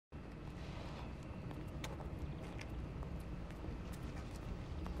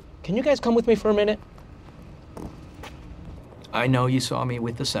Can you guys come with me for a minute? I know you saw me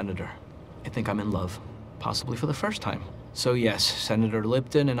with the senator. I think I'm in love, possibly for the first time. So yes, Senator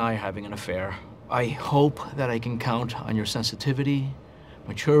Lipton and I are having an affair. I hope that I can count on your sensitivity,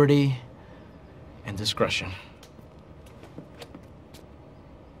 maturity, and discretion.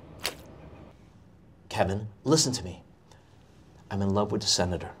 Kevin, listen to me. I'm in love with the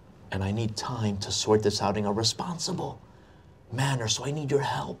senator, and I need time to sort this out in a responsible manner, so I need your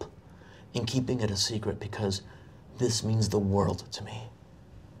help in keeping it a secret because this means the world to me.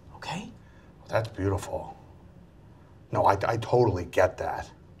 Okay? That's beautiful. No, I totally get that.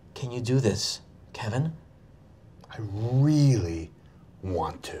 Can you do this, Kevin? I really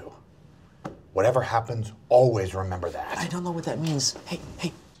want to. Whatever happens, always remember that. I don't know what that means.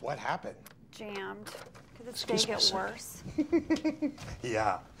 Hey. What happened? Jammed. Could this day get worse?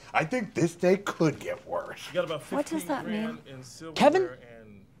 Yeah, I think this day could get worse. You got about 15 What does that mean? grand in silverware Kevin?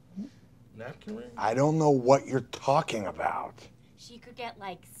 and napkin rings? I don't know what you're talking about. She could get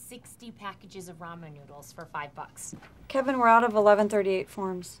like 60 packages of ramen noodles for $5. Kevin, we're out of 1138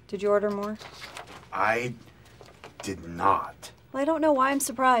 forms. Did you order more? I did not. Well, I don't know why I'm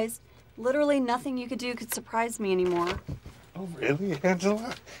surprised. Literally nothing you could do could surprise me anymore. Oh, really,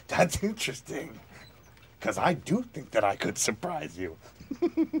 Angela? That's interesting. Because I do think that I could surprise you.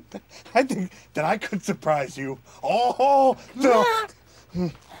 I think that I could surprise you. Oh, no.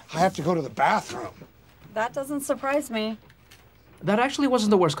 I have to go to the bathroom. That doesn't surprise me. That actually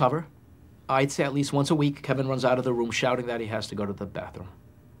wasn't the worst cover. I'd say at least once a week, Kevin runs out of the room shouting that he has to go to the bathroom.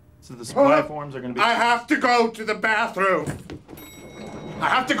 So the supply forms are going to be... I have to go to the bathroom. I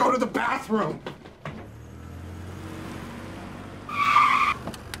have to go to the bathroom.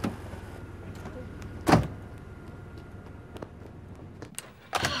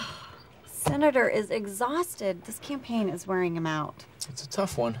 Senator is exhausted. This campaign is wearing him out. It's a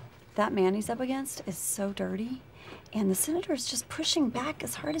tough one. That man he's up against is so dirty, and the senator is just pushing back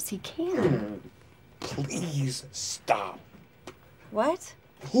as hard as he can. Please stop. What?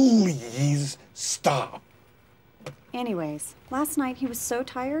 Please stop. Anyways, last night he was so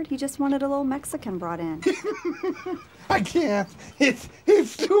tired he just wanted a little Mexican brought in. I can't. It's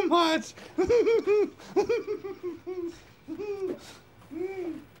too much.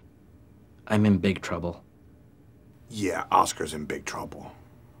 I'm in big trouble. Yeah, Oscar's in big trouble.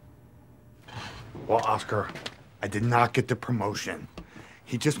 Well, Oscar, I did not get the promotion.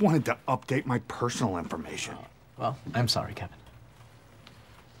 He just wanted to update my personal information. Well, I'm sorry, Kevin.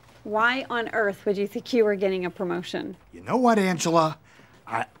 Why on earth would you think you were getting a promotion? You know what, Angela?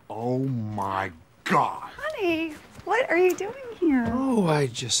 Oh my God. Honey, what are you doing here? Oh, I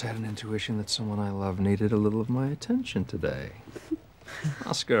just had an intuition that someone I love needed a little of my attention today.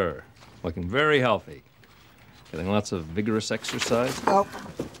 Oscar, looking very healthy. Getting lots of vigorous exercise. Oh.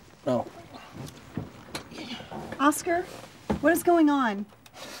 No. Oscar, what is going on?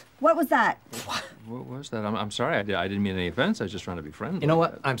 What was that? What was that? I'm sorry. I didn't mean any offense. I was just trying to be friendly. You know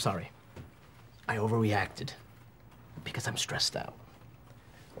what? I'm sorry. I overreacted because I'm stressed out.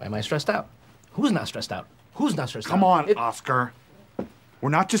 Why am I stressed out? Who's not stressed out? Who's not stressed out? Come on, Oscar. We're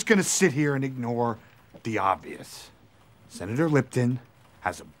not just gonna sit here and ignore the obvious. Senator Lipton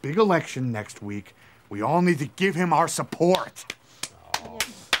has a big election next week. We all need to give him our support. Oh.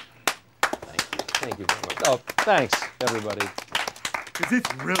 Thank you very much. Oh, thanks, everybody. Because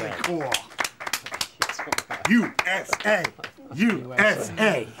it's really cool. USA!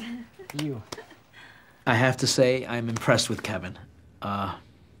 USA! You. I have to say, I'm impressed with Kevin.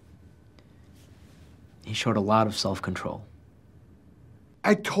 He showed a lot of self-control.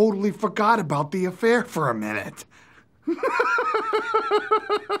 I totally forgot about the affair for a minute.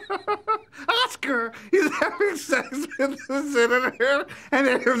 Oscar is having sex with the senator, and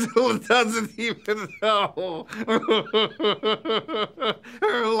Angela doesn't even know.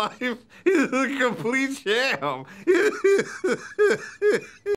 Her life is a complete sham.